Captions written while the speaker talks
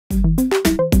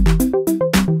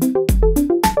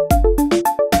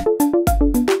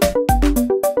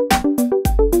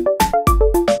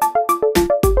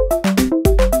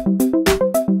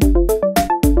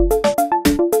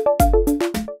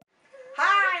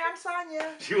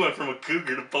Tanya. She went from a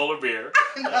cougar to polar bear.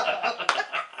 No.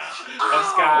 I'm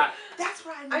Scott. That's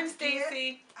what I need I'm to get.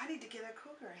 Stacy. I need to get a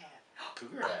cougar hat.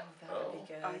 Cougar hat. That would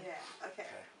be good. Oh, yeah. Okay.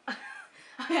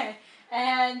 Okay.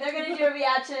 And they're going to do a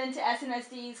reaction to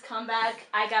SNSD comeback,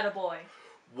 I Got a Boy.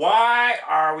 Why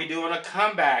are we doing a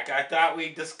comeback? I thought we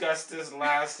discussed this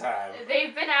last time.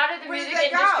 They've been out of the Where did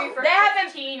music they industry go? for They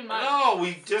haven't- 15 months. No,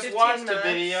 we just 15 watched the months.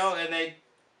 video and they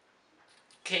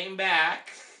came back.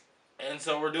 And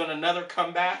so we're doing another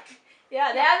comeback.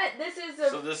 Yeah, they haven't. This is a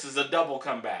So this is a double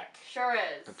comeback. Sure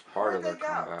is. It's part of Where'd the they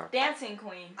go? comeback. dancing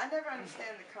queen. I never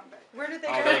understand the comeback. Where did they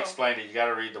Oh, go? they explained it. You got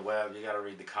to read the web. You got to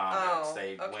read the comments. Oh,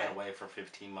 They okay. went away for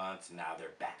 15 months and now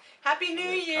they're back. Happy New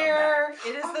They come Year!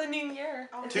 It is the new year.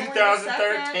 Oh, It's only the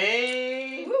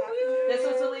 2013. Woo woo. This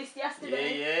was released Yeah,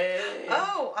 yesterday. yeah.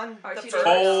 Oh, on Or the 2 days. first.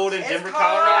 Cold in It's Denver, cold,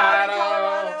 Colorado.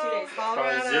 Colorado. 2 days. Probably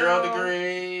Colorado. 0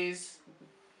 degrees.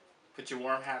 Put your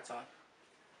warm hats on.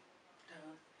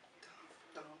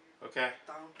 Okay.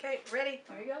 Okay, ready.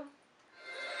 There you go.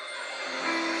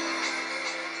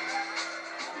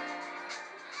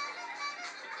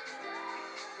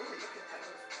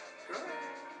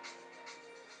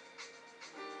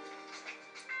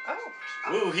 Oh.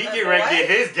 Ooh, he A get ready to boy? get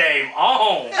his game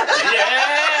on.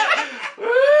 Yeah. Woo.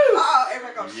 Oh,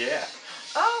 everybody goes. Yeah.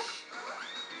 Oh.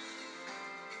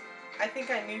 I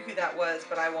think I knew who that was,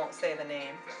 but I won't say the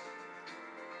name.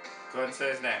 Go ahead and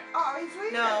say his name. Oh, he's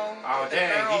leaving. No. Oh, the dang.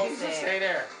 He girl's needs to name. stay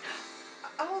there.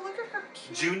 Oh, look at her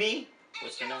cute. Junie?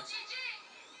 What's her name?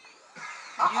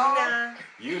 Uh-oh.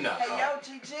 Yuna. Hey, Oh. yo,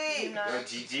 GG. Yuna. Yo,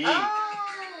 Gigi. Oh.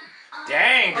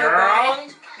 Dang, Oh, girl.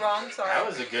 wrong, sorry. That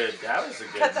was a good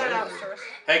Cut that out move. first.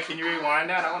 Hey, can you rewind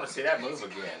that? I want to see that move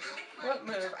again. What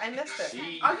move? I missed it.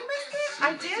 She, Oh, you missed it?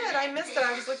 I did. I missed it.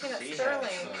 I was looking at she had Sterling.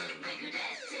 some-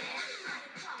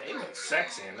 They look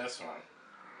sexy in this one.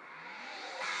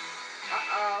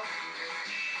 Uh-oh.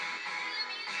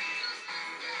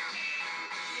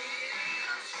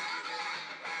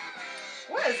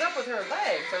 What is up with her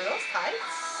legs? Are those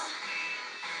tights?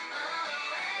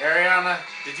 Ariana,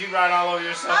 did you write all over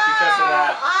yourself because of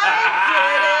that?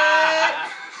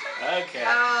 I Okay. Oh.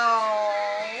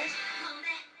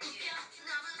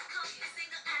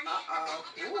 Uh-oh.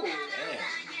 Ooh. Damn.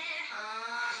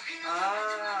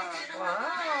 Ah.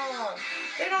 Wow.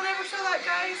 They don't ever show that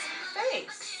guy's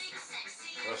face.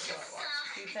 We'll show it. Watch.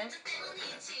 Do you think?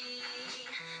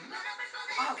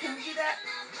 Oh, can you do that?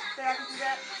 Say I can do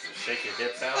that? Shake your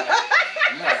hips out.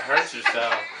 You might hurt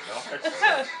yourself. Don't hurt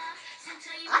yourself.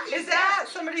 Is that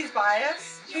somebody's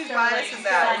bias? Whose bias is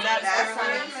that? Is that That's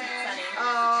Sterling? Sunny.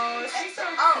 Oh, she's so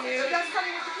Oh, so cute. that's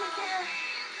coming with the pink hair?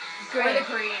 Or the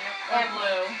green. And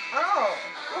blue. Oh.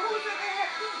 Well, who was in there?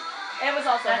 Pink? It was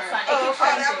also That's her. Sunny. It Oh, keeps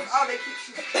that changing. was, oh, they keep,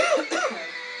 she's cute. Okay.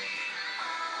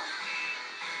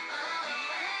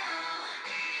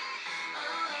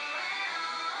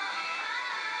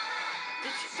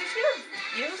 Did she have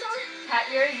ears on? Cat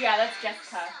ears? Yeah, that's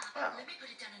Jessica. Oh.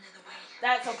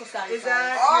 That's Uncle Scotty. Is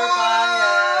that Oh. your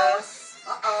bias?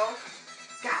 Uh-oh.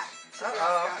 Scott. Check it out,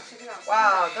 Uh-oh. Scott. Check it out.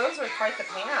 Wow, those are quite the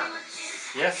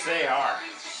pants. Yes, they are.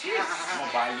 Jeez. I'm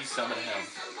gonna buy you some of them.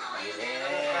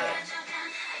 Yeah.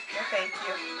 No, thank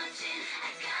you.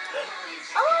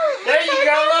 Oh, There you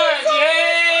go. Look.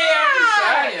 Yay! I'm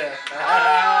Josiah. Oh.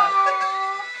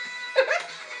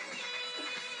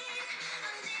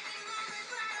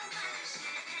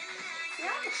 See, I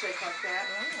can shake like that.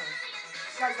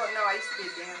 Scott's like, no, I used to be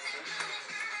a dancer.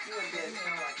 You wouldn't be a dancer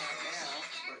like that now.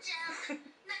 But...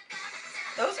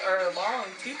 Those are long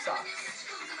tube socks.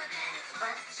 I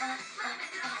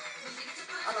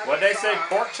like What'd that they say? song.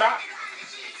 Pork chop?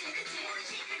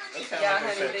 They sound Yeah, like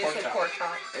honey, they said pork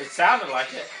chop. It sounded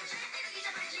like it.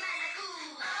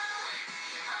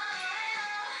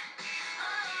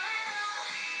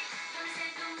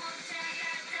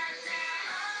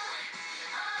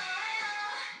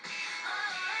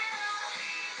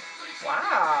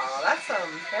 Wow, that's some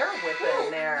hair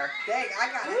whipping there. Dang, I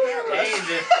got a hair brush. Dang,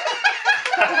 just-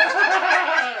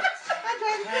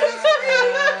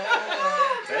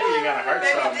 Hey, you're gonna hurt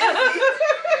Maybe some. Disney.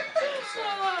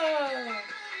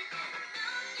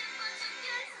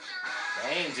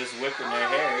 They ain't just whipping their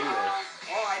hair either.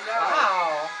 Oh, I know.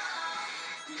 Wow.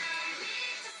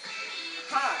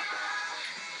 Huh.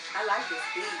 I like this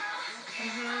beat.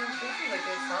 This is a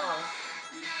good song.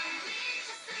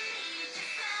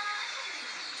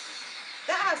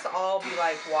 That has to all be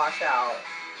like washout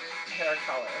hair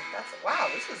color. That's wow.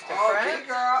 This is different. Oh, big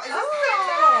girl. Is this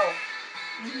Oh,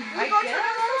 I I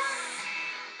guess.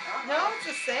 No, it's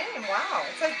the same. Wow,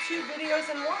 it's like 2 videos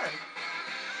in one.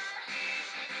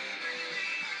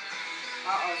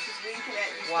 Uh-oh, she's winking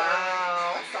at you.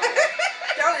 Wow. Sterling.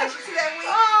 Sterling, did you see that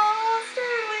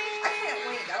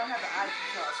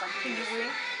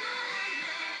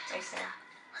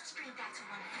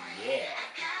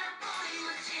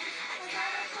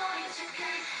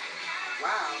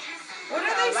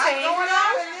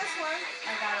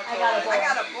got a boy. I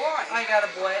got a boy. I got a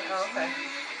boy. Oh, okay.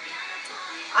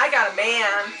 I got a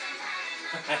man.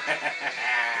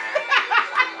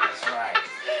 That's right.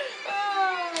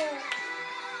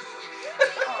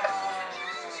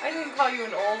 I didn't call you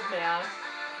an old man.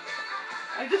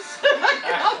 I just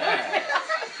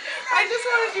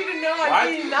wanted you to know I'm Why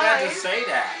do being you have to nice. say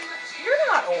that? You're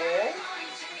not old.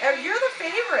 You're the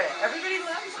favorite. Everybody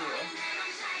loves you.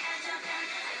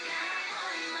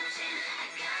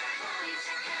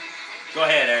 Go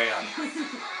ahead, Ariana.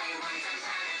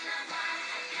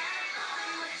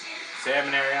 Sam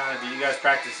and Ariana, do you guys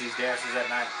practice these dances at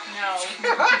night? No.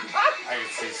 I can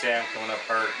see Sam coming up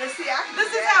hurt. Let's see, I can This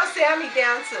is dance. how Sammy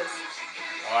dances.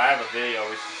 Oh, I have a video.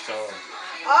 We should show him.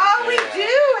 Oh, we Yeah.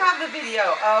 do have the video.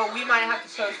 Oh, we might have to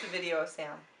post the video of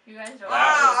Sam. You guys don't.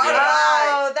 That was good.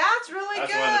 Oh, that's really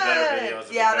That's good. one of the better videos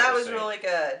of Yeah, the that better was scene. really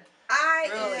good. I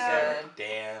Really am. good.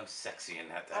 Damn sexy in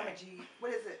that I'm a thing. G.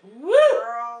 What is it? Woo!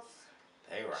 Girls.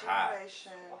 They were hot.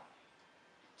 Generation.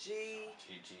 G.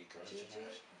 GG, girl. GG.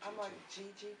 I'm a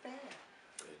GG fan.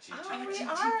 Oh, GG. we GG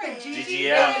are a fan. GG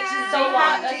GGL. fan. So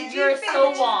on. GG You're a fan.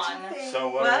 so GG on. fan. So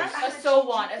what? What? Are we, A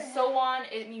so on. A so on.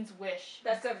 It means wish.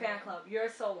 That's their fan club. You're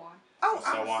so on. Oh,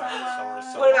 So I'm on.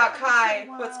 so So What about on. Kai?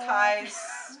 So What's on. Kai's?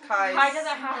 Kai doesn't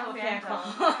have No a fan fan club.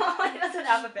 club. He doesn't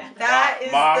have a fan club. That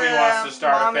is Mommy the wants to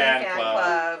start a mommy fan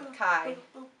club. Kai.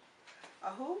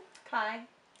 Who? Kai.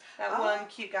 That Oh. one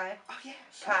cute guy. Oh, yeah.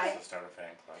 Kai. Let's start a fan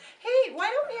club. Hey,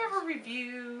 why don't we ever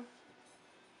review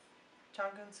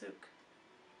Jang-Gun-Suk?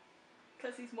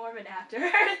 Because he's more of an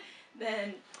actor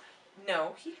than.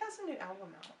 No, he has a new album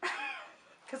out.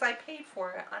 Because I paid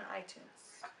for it on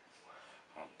iTunes.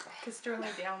 Oh, God. Because Sterling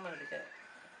downloaded it.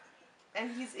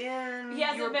 And he's in. He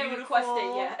hasn't Your been Beautiful-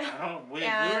 requested yet. I don't, we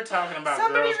And were talking about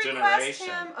Somebody Girls' request Generation.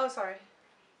 him. Oh, sorry.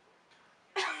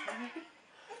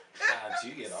 God,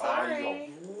 you get all Sorry.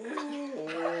 you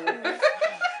go.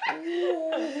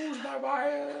 Ooh, my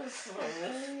bias.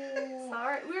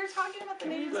 Sorry. We were talking about the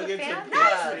names Look of at your fan picture.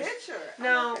 Nice clubs. picture.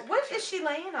 No, what is she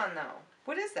laying on though?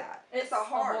 What is that? It's a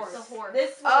horse. It's a horse.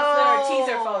 This was their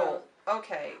teaser photo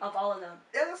Okay. of all of them.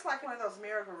 It looks like one of those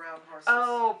merry-go-round horses.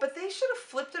 Oh, but they should have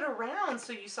flipped it around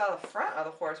so you saw the front of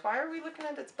the horse. Why are we looking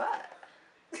at its butt?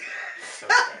 It's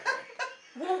okay.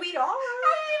 Well, we are.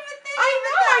 I I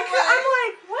know. I'm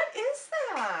like, what is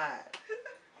that?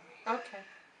 Okay.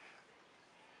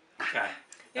 Okay.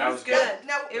 It That was was good. good.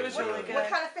 No, It was what, really What good.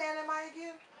 kind of fan am I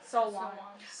again? So So on. on.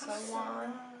 So I'm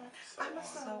on. I'm a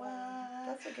So so on. on.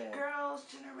 That's a good. Girls'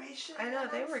 Generation. I know,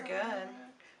 they were I'm good.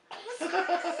 so on.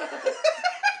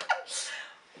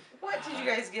 What did you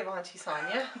guys give Auntie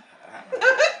Sonia?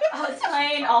 I was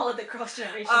playing all of the Girls'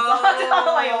 Generation songs all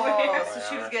the way over here. So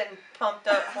she was getting pumped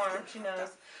up for him. She knows.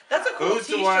 That's a cool Who's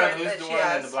the T-shirt one? that Who's the she one in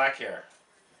has. the black hair?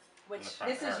 Which In the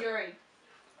front this is part. Yuri.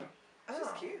 Oh.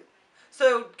 She's cute.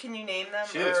 So can you name them?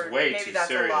 She looks or way maybe too that's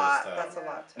serious, a lot. though. That's a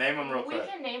lot. Name them real We quick.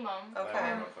 can name them. Okay. Name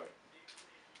 'em real quick.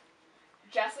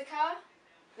 Jessica.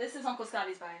 This is Uncle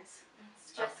Scotty's bias.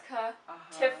 Jessica.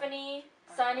 Uh-huh. Tiffany.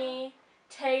 Sunny.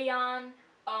 Taeyeon.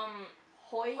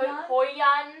 Hoyan?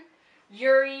 Hoyan.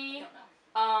 Yuri.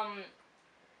 Don't know.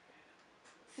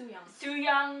 Sooyoung.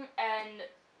 Sooyoung and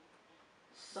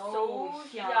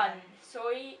Sohyun.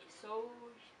 So.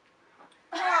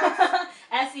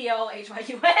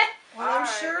 SEOHYUN. Well, I'm Alright.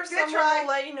 sure Good someone try. will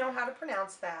let you know how to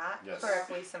pronounce that Yes.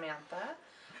 correctly, Samantha.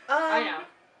 I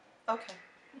know. Okay.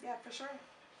 Yeah, for sure.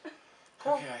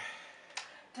 Cool.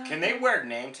 Okay. Can they wear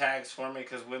name tags for me?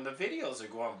 Because when the videos are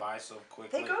going by so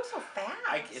quickly, They go so fast.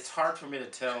 it's hard for me to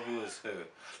tell who is who.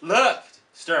 Look!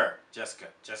 Stir. Jessica.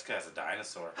 Jessica has a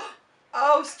dinosaur.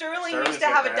 Oh, Sterling Sterling's used to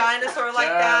got have a a dinosaur dinosaur like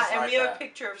just that, and like we have that. a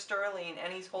picture of Sterling,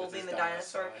 and he's holding his the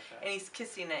dinosaur dinosaur, like that. and he's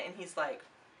kissing it, and he's like,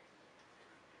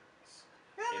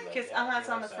 He kiss. loves- It's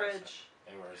on the he loves fridge.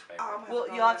 He wears Oh, paper. I'm gonna Well,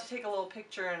 go you'll have with- to take a little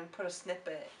picture and put a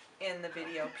snippet in the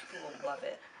video. People will love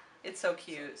it. It's so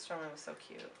cute. Sterling was so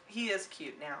cute. He is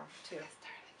cute now too.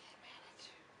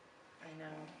 I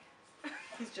know.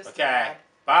 He's just Okay. bad.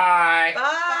 Bye.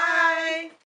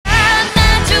 Bye.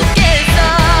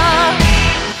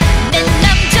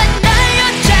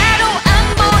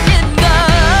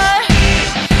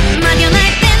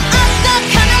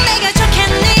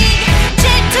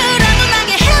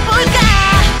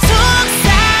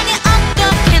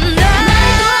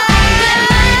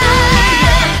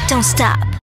 Don't stop.